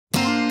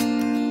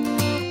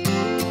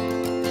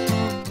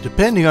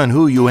Depending on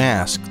who you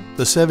ask,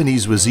 the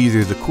 70s was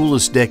either the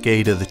coolest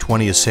decade of the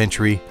 20th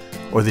century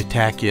or the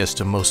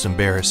tackiest and most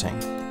embarrassing.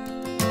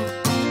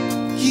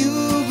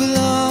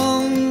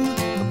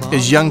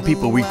 As young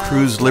people, we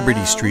cruised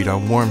Liberty Street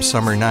on warm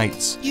summer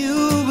nights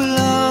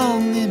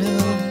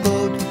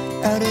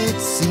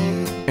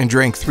and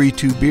drank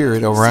 3-2 beer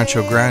at El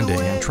Rancho Grande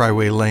and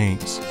Triway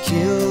Lanes.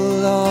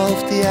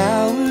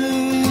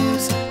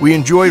 We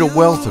enjoyed a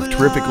wealth of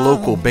terrific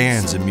local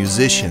bands and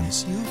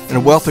musicians, and a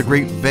wealth of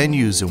great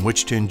venues in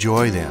which to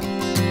enjoy them.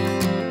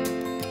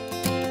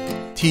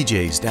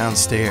 TJ's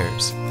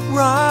downstairs,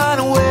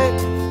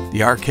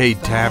 the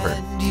Arcade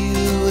Tavern,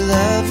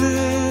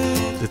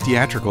 the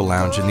Theatrical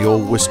Lounge in the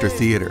old Wooster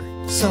Theater,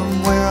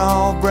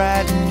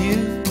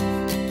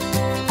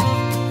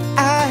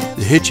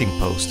 the Hitching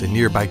Post in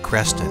nearby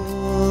Creston,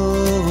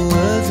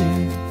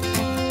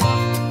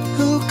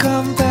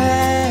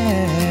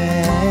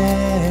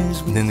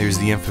 and then there's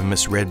the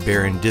infamous Red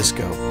Baron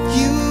Disco.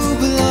 You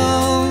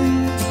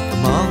belong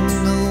among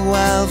the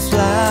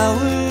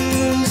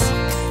wildflowers.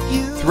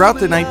 Throughout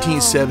the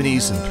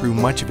 1970s and through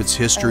much of its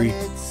history,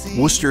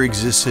 Wooster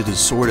existed as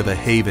sort of a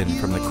haven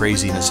from the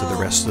craziness of the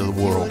rest of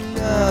the world.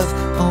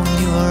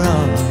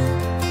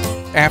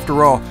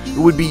 After all, it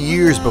would be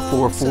years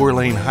before a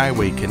 4-lane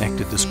highway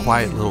connected this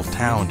quiet little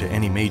town to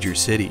any major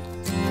city.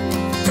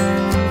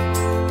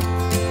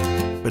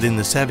 But in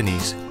the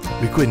 70s,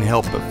 we couldn't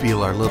help but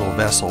feel our little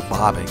vessel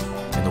bobbing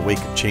in the wake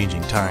of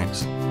changing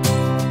times.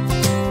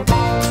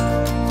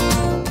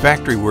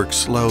 Factory work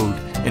slowed,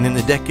 and in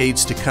the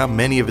decades to come,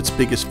 many of its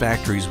biggest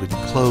factories would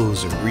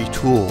close or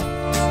retool.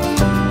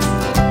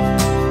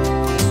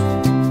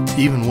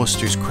 Even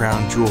Wooster's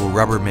crown jewel,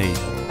 Rubbermaid,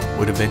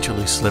 would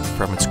eventually slip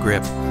from its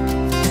grip.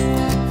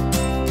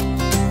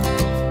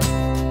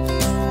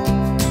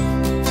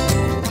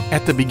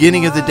 At the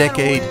beginning of the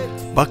decade,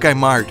 Buckeye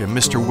Mart and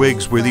Mr.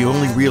 Wiggs were the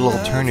only real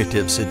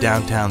alternatives to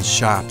downtown's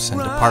shops and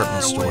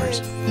department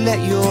stores.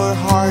 Let your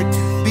heart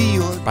be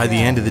your By the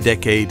end of the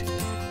decade,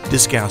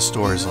 discount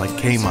stores like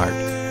Kmart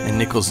and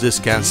Nichols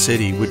Discount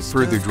City would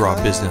further draw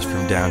business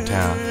from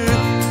downtown.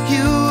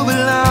 You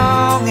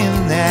belong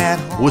in that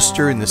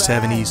Wooster in the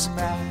 70s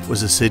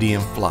was a city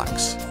in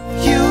flux,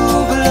 You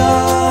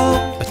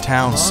belong a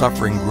town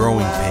suffering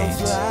growing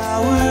pains,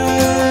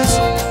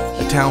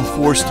 a town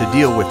forced to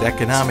deal with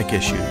economic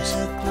issues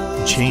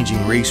and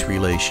changing race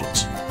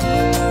relations.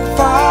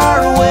 far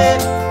away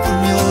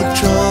from your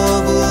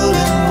trouble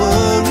and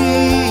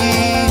worry.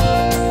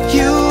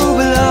 You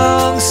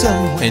belong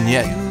somewhere. And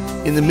yet,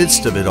 in the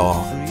midst of it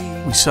all,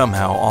 we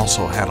somehow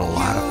also had a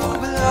lot of fun.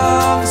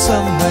 Belong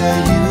somewhere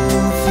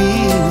you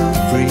feel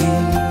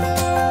free.